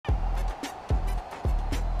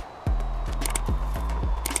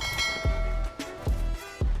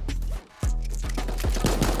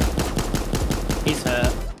He's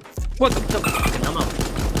hurt. What the fuck? I'm out.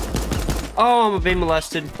 Oh, I'm being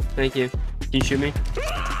molested. Thank you. Can you shoot me?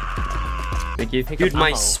 Thank you. Dude,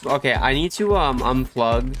 okay, I need to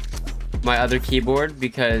unplug my other keyboard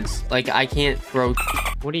because like I can't throw.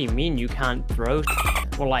 What do you mean you can't throw?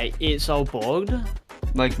 Well, like it's all bugged.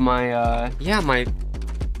 Like my yeah, my.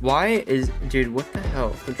 Why is dude? What the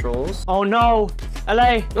hell? Controls? Oh no,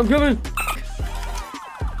 LA! I'm coming.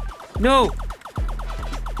 No.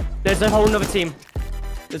 There's a whole nother team.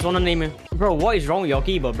 There's one on Nemo. Bro, what is wrong with your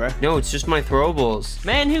keyboard, bro? No, it's just my throwables.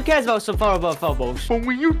 Man, who cares about some throwables? But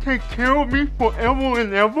will you take care of me forever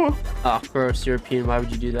and ever? Ah, gross, European. Why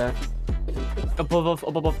would you do that? Up above,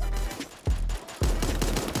 up above.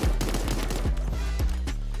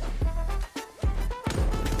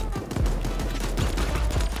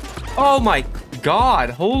 Oh my god!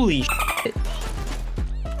 Holy shit!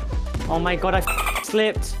 Oh my god, I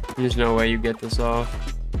slipped. There's no way you get this off.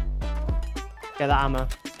 Get that ammo.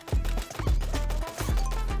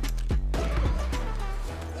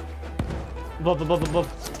 Above, above, above.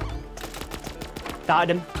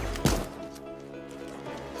 Darted him.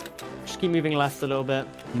 Just keep moving left a little bit.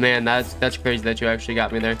 Man, that's crazy that you actually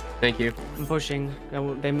got me there. Thank you. I'm pushing.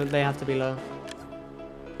 They have to be low.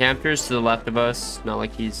 Camper's to the left of us. Not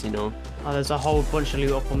like he's, you know. Oh, there's a whole bunch of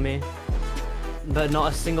loot up on me. But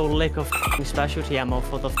not a single lick of specialty ammo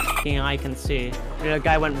for the eye can see. The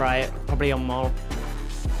guy went right. Probably on mall.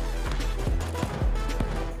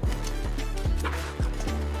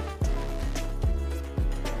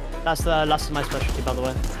 That's the last of my specialty, by the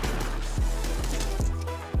way.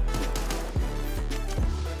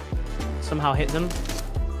 Somehow hit them.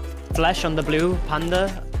 Flesh on the blue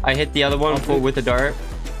panda. I hit the other one with a dart.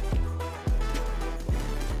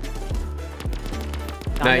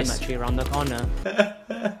 Nice. Actually around the corner.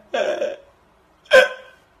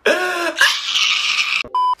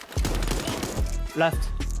 Left.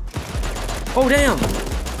 Oh damn!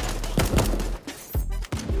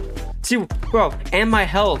 See, bro, and my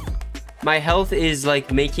health. My health is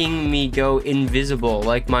like making me go invisible,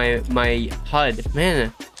 like my HUD.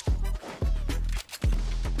 Man.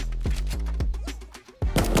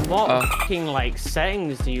 What fucking like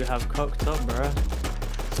settings do you have cooked up, bro?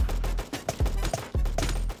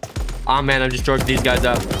 Oh man, I'm just joking these guys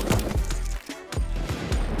up.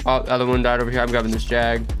 Oh, the other one died over here. I'm grabbing this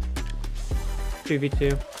Jag.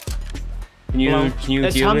 2v2. Can you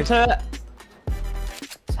heal me?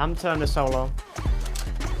 It's Hamter and a solo.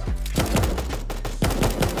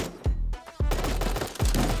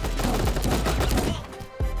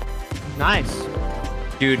 Nice.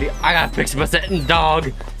 Dude, I gotta fix my setting,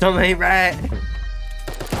 dog. Something ain't right.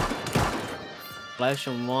 Flash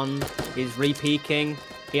on one. He's re-peeking.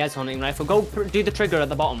 He has hunting rifle. Go do the trigger at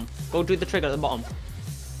the bottom. Go do the trigger at the bottom.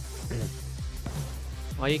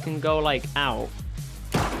 Or you can go like out.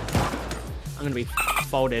 I'm gonna be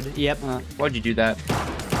folded. Yep. Why'd you do that?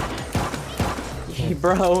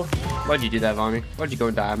 Bro. Why'd you do that, Vonnie? Why'd you go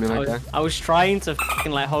and die on me like that? I was trying to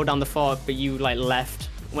fucking like hold down the fort, but you like left.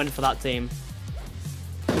 Went for that team.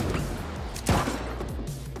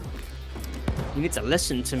 You need to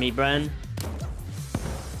listen to me, Bren.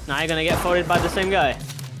 Now you're gonna get folded by the same guy.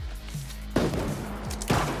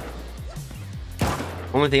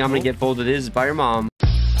 Only thing I'm gonna get folded is by your mom.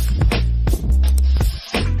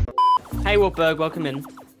 Hey, Wolfberg, welcome in.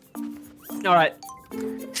 Alright.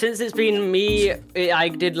 Since it's been me, I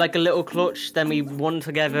did like a little clutch, then we won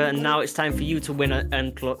together, and now it's time for you to win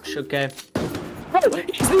and clutch, okay? Bro,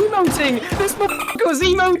 he's emoting! This motherfucker was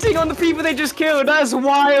emoting on the people they just killed! That's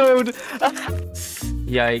wild!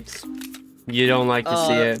 Yikes. You don't like to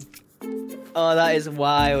see it. Oh, that is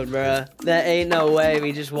wild, bro. There ain't no way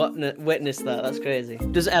we just witnessed that. That's crazy.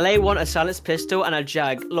 Does LA want a silenced pistol and a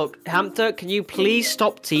Jag? Look, Hamter, can you please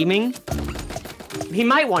stop teaming? He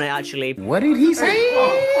might want it, actually. What did he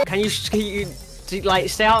say? Can you like,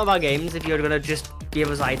 stay out of our games if you're gonna just give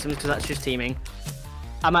us items, because that's just teaming.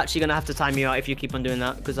 I'm actually gonna have to time you out if you keep on doing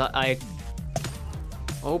that, because I...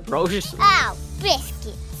 Oh, bro, just... Ow,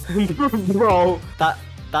 biscuit. Bro,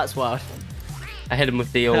 that's wild. I hit him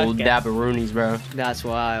with the old dabberoonies, bro. That's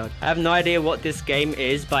wild. I have no idea what this game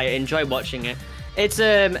is, but I enjoy watching it. It's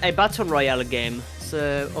a battle royale game. It's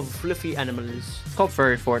of fluffy animals. It's called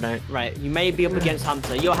Furry Fortnite. Right, you may be up against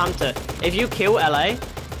Hamter. You're Hamter. If you kill LA,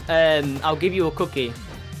 I'll give you a cookie.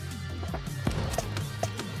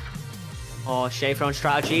 Oh, Schaefer on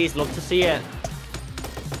strategies. Love to see it.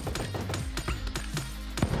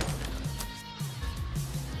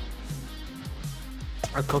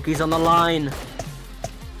 Our cookie's on the line.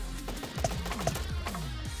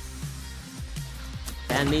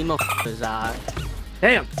 And me motherfuckers are.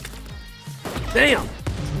 Damn. Damn.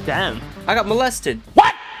 Damn. I got molested.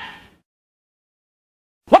 What?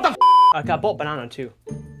 What the f? Okay, I bought banana too.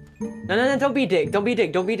 No, don't be a dick. Don't be a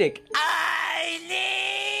dick. Don't be a dick. I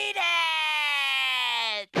need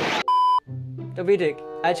it! Don't be a dick.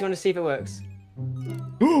 I actually want to see if it works.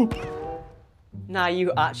 Nah,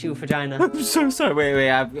 you actual vagina. I'm so sorry. Wait.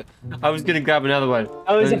 I was gonna grab another one.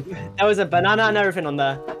 There was a banana and everything on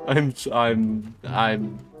there. I'm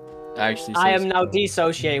actually. I am now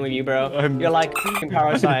dissociating with you, bro. You're like a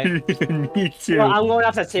parasite. Me too. Well, I'm going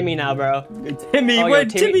after Timmy now, bro. Timmy, Oh, what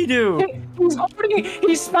did Timmy do? He's holding it.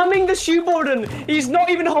 He's spamming the shoe button. He's not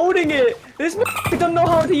even holding it. This man don't know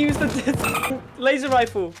how to use the laser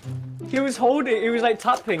rifle. He was holding. He was like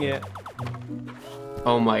tapping it.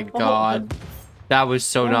 Oh my god. That was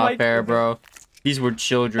so not fair, bro. These were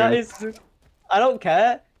children. That is. I don't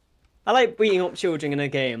care. I like beating up children in a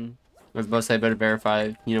game. I was about to say, better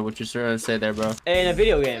verify. You know what you're trying to say there, bro. In a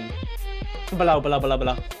video game. Blah.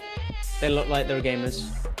 They look like they're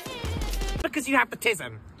gamers. Because you have the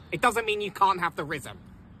tism, it doesn't mean you can't have the rhythm.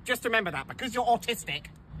 Just remember that. Because you're autistic,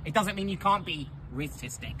 it doesn't mean you can't be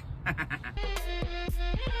rhythmistic.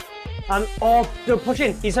 Oh, they're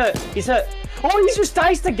pushing. He's hurt. Oh, he's just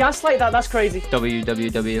diced the gas like that. That's crazy.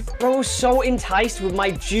 W. Bro, so enticed with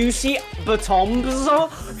my juicy batons.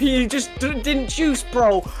 He just didn't juice,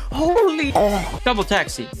 bro. Holy. Double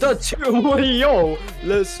taxi. The two, yo.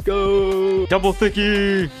 Let's go. Double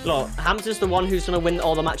thicky. Look, Hamster's the one who's gonna win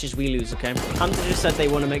all the matches we lose, okay? Hamster just said they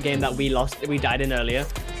won a game that we lost, we died in earlier.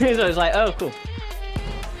 So it's like, oh, cool.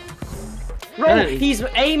 Bro, he's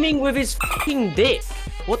aiming with his fucking dick.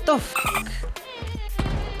 What the fuck?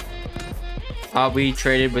 We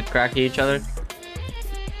traded with cracking each other.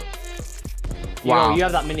 Wow. Yo, you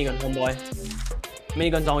have that minigun, homeboy.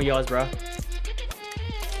 Minigun's all yours, bro.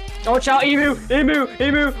 Watch out, emu!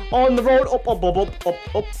 On the road, up.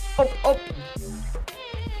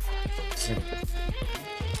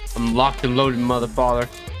 I'm locked and loaded, mother father.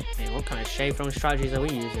 Hey, what kind of shade throwing strategies are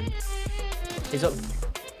we using? He's up.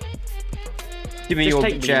 Give me your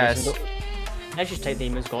chest. Let's just take the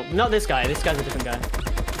emu's goal. Not this guy. This guy's a different guy.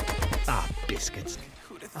 Ah, biscuits.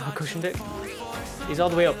 Oh, cushioned it. He's all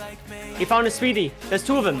the way up. He found a speedy. There's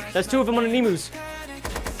two of them. There's two of them on an emus.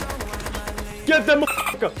 Get them,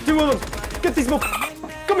 two of them. Get these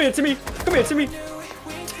Come here to me.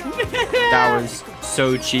 That was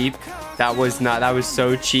so cheap. That was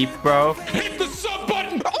so cheap, bro.